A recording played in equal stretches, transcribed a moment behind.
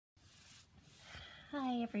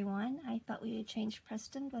Hi everyone, I thought we would change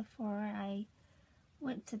Preston before I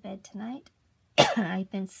went to bed tonight. I've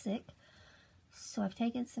been sick, so I've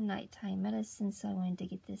taken some nighttime medicine, so I wanted to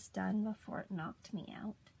get this done before it knocked me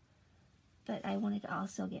out. But I wanted to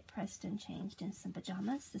also get Preston changed in some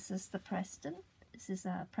pajamas. This is the Preston. This is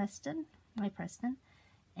Preston, my Preston,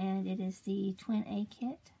 and it is the Twin A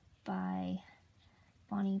kit by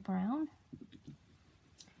Bonnie Brown.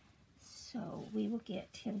 So we will get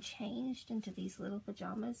him changed into these little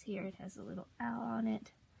pajamas. Here it has a little owl on it.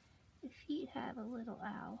 The feet have a little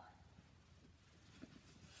owl.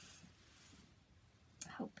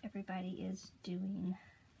 Hope everybody is doing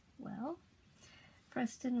well.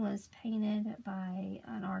 Preston was painted by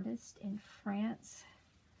an artist in France.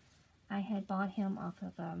 I had bought him off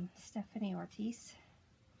of Stephanie Ortiz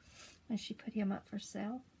when she put him up for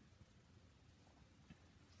sale.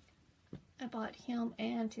 I bought him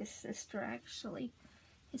and his sister, actually.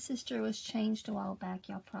 His sister was changed a while back.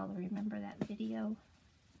 Y'all probably remember that video.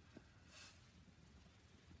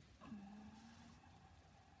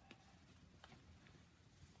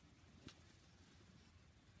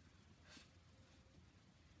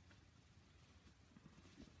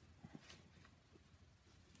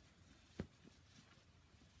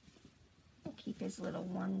 I'll keep his little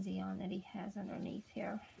onesie on that he has underneath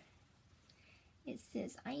here. It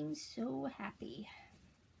says, "I'm so happy."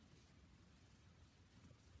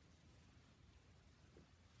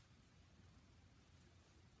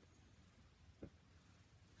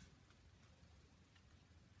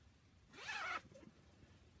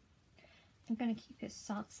 I'm going to keep his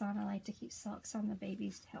socks on. I like to keep socks on the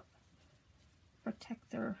babies to help protect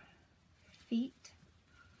their feet.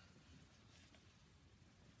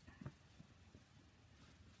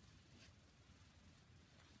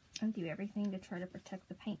 And do everything to try to protect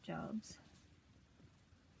the paint jobs.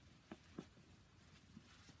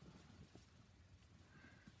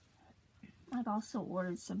 I've also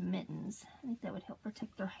ordered some mittens. I think that would help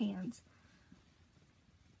protect their hands.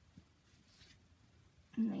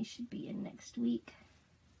 And they should be in next week.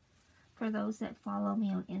 For those that follow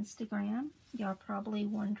me on Instagram, y'all probably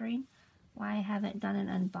wondering why I haven't done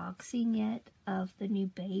an unboxing yet of the new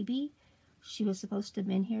baby. She was supposed to have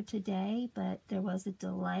been here today, but there was a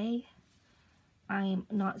delay. I'm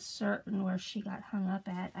not certain where she got hung up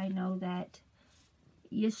at. I know that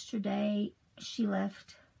yesterday she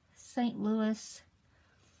left St. Louis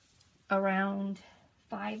around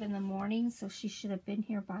 5 in the morning, so she should have been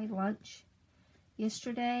here by lunch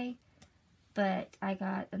yesterday. But I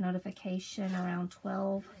got a notification around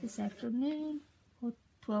 12 this afternoon, or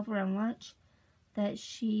 12 around lunch, that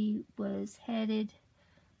she was headed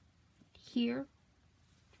here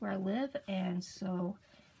where I live, and so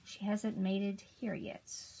she hasn't made it here yet.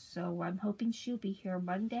 So I'm hoping she'll be here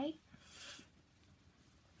Monday.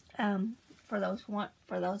 For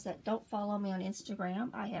those that don't follow me on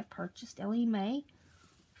Instagram, I have purchased Ellie Mae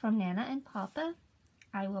from Nana and Papa.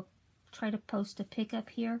 I will try to post a pickup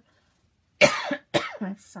here.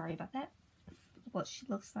 Sorry about that. What she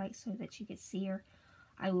looks like so that you can see her.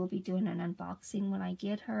 I will be doing an unboxing when I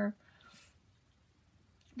get her.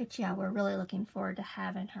 But yeah, we're really looking forward to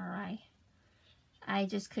having her. I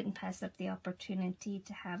just couldn't pass up the opportunity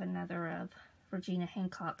to have another of Regina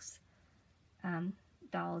Hancock's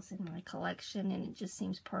dolls in my collection, and it just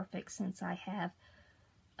seems perfect since I have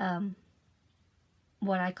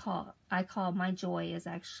what I call my joy is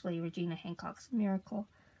actually Regina Hancock's Miracle.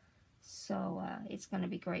 So it's going to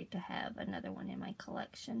be great to have another one in my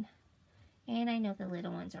collection. And I know the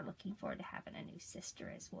little ones are looking forward to having a new sister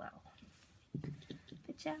as well.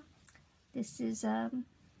 But yeah, this is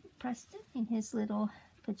Preston in his little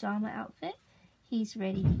pajama outfit. He's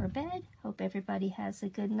ready for bed. Hope everybody has a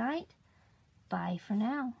good night. Bye for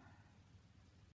now.